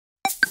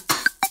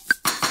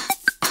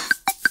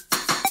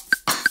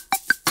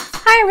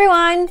Hi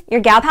everyone, your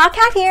gal pal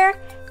Kat here,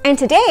 and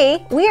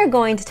today we are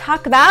going to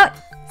talk about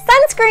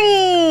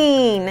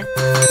sunscreen!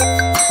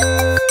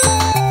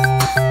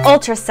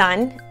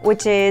 Ultrasun,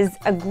 which is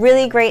a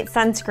really great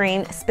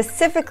sunscreen,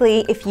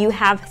 specifically if you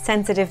have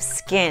sensitive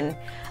skin.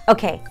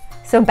 Okay,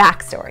 so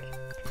backstory.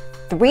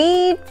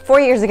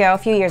 A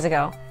few years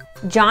ago,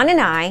 John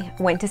and I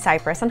went to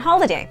Cyprus on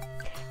holiday.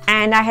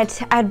 And I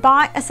had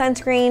bought a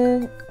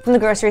sunscreen from the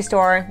grocery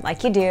store,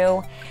 like you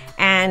do.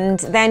 And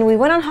then we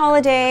went on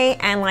holiday,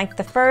 and like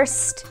the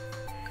first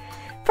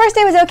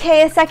day was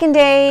okay. The second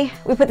day,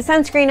 we put the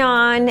sunscreen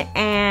on,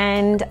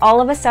 and all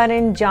of a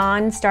sudden,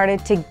 John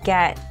started to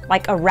get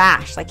like a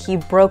rash, like he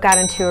broke out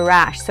into a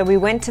rash. So we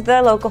went to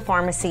the local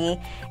pharmacy,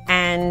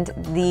 and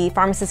the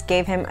pharmacist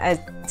gave him a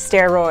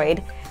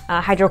steroid,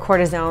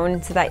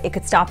 hydrocortisone, so that it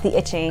could stop the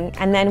itching.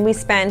 And then we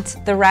spent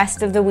the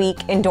rest of the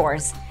week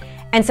indoors.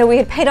 And so we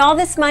had paid all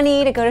this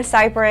money to go to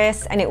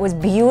Cyprus, and it was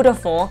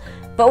beautiful,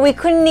 but we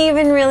couldn't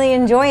even really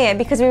enjoy it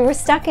because we were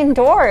stuck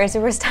indoors.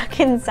 We were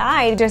stuck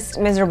inside, just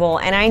miserable.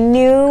 And I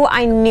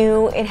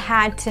knew it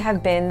had to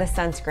have been the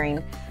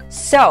sunscreen.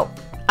 So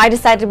I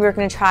decided we were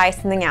gonna try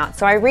something out.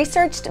 So I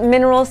researched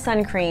mineral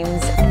sun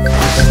creams.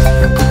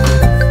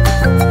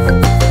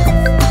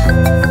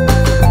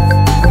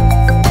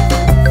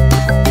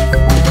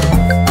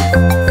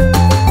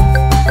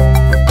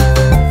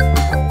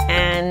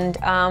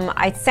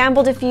 I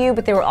sampled a few,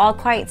 but they were all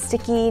quite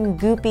sticky and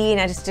goopy, and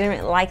I just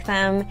didn't like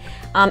them.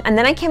 And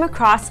then I came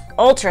across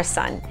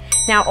Ultrasun.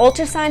 Now,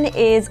 Ultrasun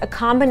is a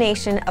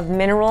combination of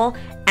mineral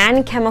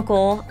and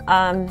chemical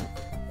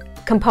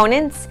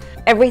components.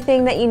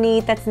 Everything that you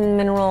need that's in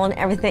mineral and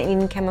everything that you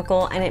need in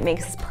chemical, and it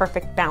makes this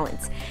perfect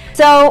balance.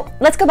 So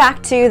let's go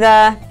back to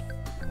the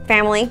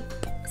family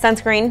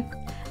sunscreen.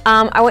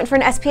 I went for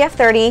an SPF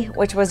 30,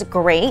 which was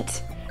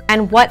great.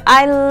 And what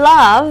I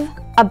love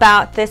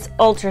about this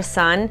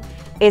Ultrasun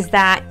is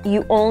that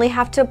you only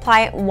have to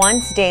apply it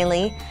once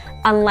daily,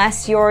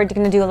 unless you're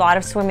gonna do a lot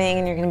of swimming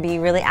and you're gonna be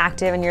really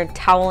active and you're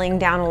toweling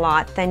down a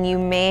lot, then you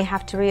may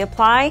have to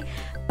reapply.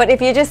 But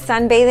if you're just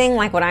sunbathing,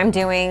 like what I'm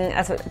doing,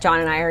 that's what John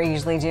and I are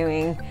usually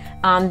doing,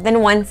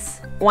 then once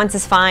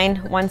is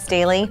fine, once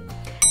daily.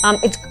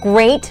 It's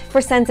great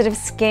for sensitive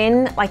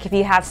skin, like if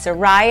you have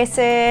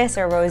psoriasis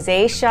or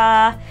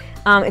rosacea.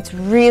 It's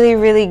really,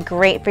 really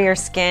great for your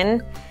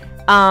skin.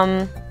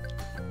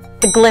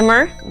 The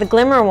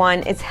glimmer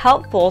one is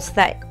helpful so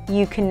that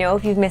you can know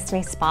if you've missed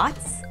any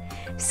spots.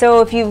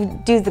 So if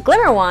you do the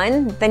glimmer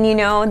one, then you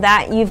know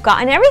that you've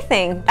gotten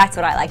everything. That's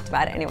what I liked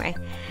about it anyway.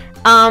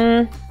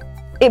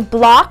 It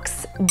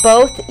blocks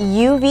both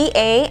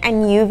UVA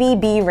and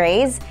UVB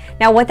rays.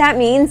 Now what that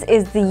means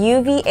is the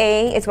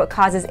UVA is what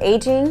causes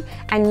aging,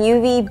 and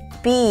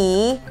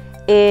UVB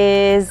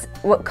is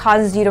what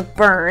causes you to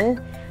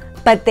burn,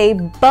 but they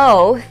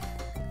both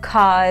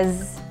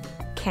cause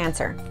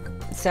cancer.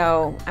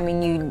 So, I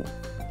mean,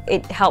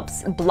 it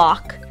helps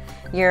block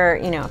your,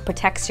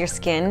 protects your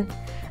skin.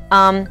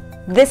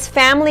 This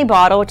family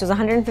bottle, which was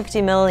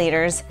 150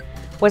 milliliters,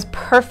 was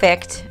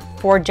perfect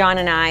for John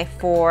and I,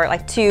 for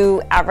like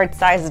 2 average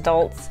sized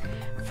adults,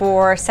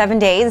 for 7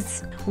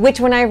 days,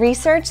 which when I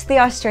researched, the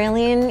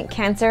Australian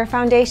Cancer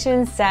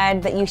Foundation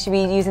said that you should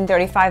be using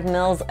 35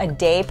 mils a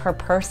day per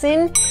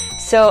person,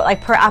 so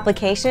like per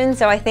application.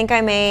 So I think I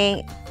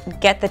may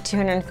get the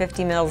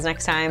 250 mils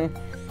next time,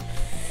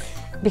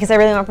 because I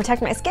really want to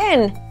protect my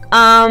skin.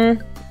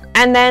 And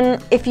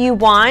then if you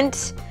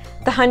want,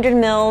 the 100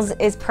 mils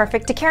is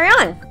perfect to carry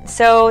on.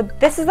 So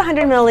this is the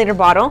 100 milliliter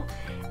bottle,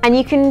 and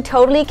you can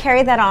totally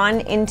carry that on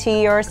into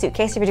your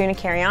suitcase if you're doing a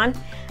carry-on.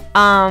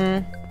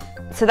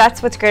 So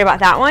that's what's great about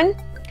that one.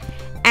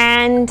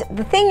 And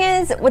the thing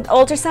is, with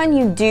Ultrasun,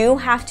 you do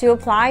have to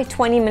apply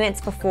 20 minutes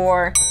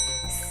before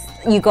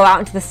you go out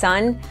into the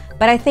sun,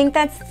 but I think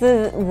that's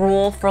the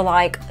rule for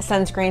like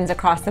sunscreens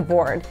across the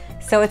board.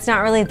 So it's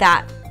not really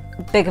that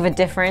big of a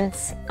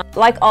difference.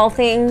 Like all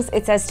things,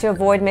 it says to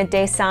avoid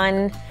midday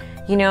sun.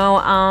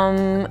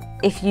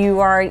 If you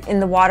are in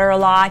the water a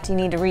lot, you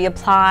need to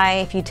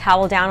reapply. If you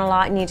towel down a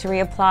lot, you need to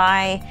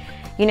reapply.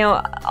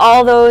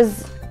 All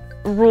those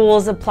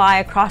rules apply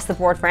across the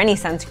board for any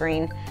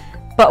sunscreen.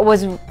 But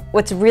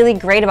what's really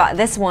great about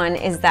this one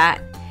is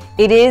that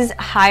it is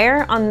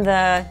higher on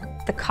the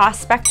cost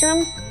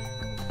spectrum,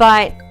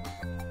 but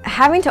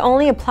having to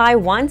only apply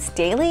once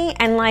daily,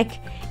 and like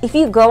if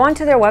you go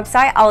onto their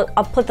website,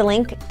 I'll put the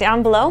link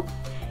down below,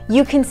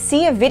 you can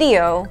see a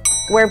video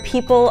where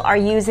people are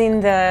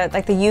using the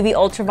UV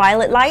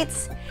ultraviolet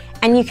lights,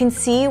 and you can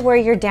see where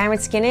your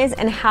damaged skin is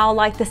and how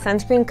like the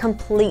sunscreen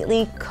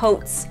completely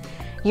coats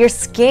your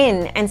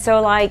skin. And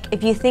so like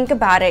if you think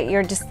about it,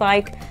 you're just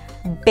like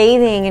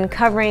bathing and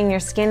covering your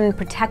skin and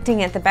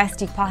protecting it the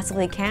best you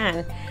possibly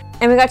can.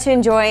 And we got to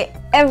enjoy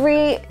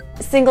every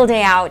single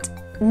day out,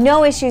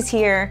 no issues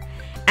here.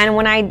 And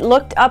when I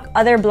looked up,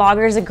 other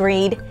bloggers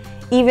agreed.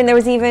 There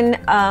was even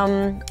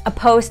a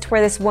post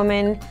where this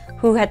woman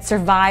who had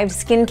survived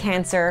skin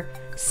cancer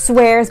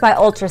swears by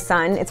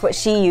Ultrasun. It's what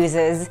she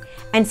uses.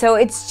 And so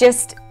it's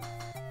just,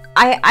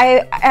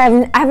 I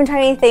haven't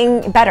tried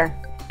anything better.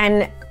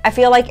 And I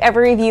feel like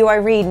every review I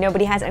read,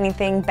 nobody has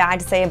anything bad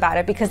to say about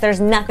it because there's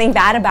nothing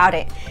bad about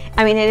it.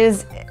 I mean, it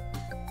is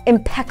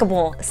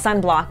impeccable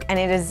sunblock and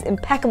it is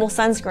impeccable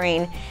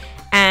sunscreen,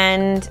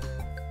 and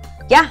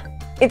yeah,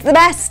 it's the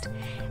best.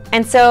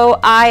 And so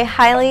I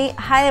highly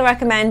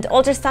recommend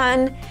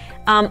Ultrasun.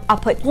 I'll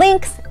put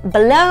links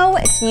below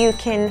so you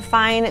can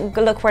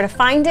look where to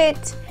find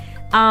it.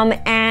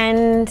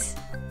 And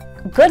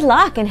good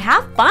luck and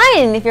have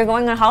fun if you're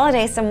going on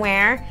holiday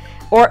somewhere,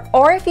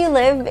 or if you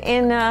live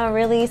in a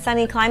really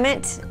sunny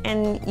climate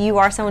and you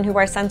are someone who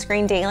wears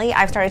sunscreen daily.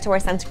 I've started to wear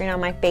sunscreen on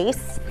my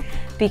face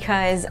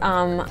because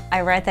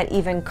I read that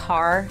even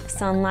car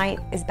sunlight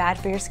is bad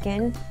for your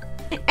skin.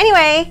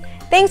 Anyway,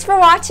 thanks for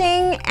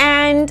watching,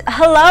 and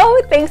hello,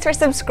 thanks for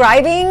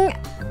subscribing.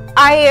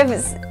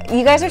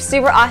 You guys are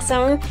super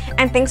awesome,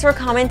 and thanks for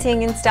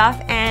commenting and stuff,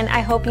 and I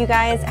hope you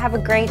guys have a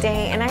great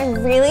day, and I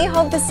really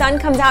hope the sun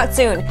comes out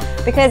soon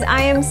because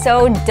I am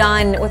so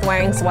done with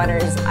wearing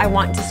sweaters. I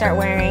want to start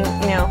wearing,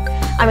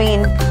 I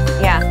mean,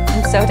 yeah,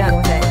 I'm so done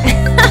with it.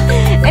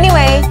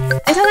 Anyway,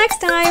 until next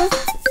time.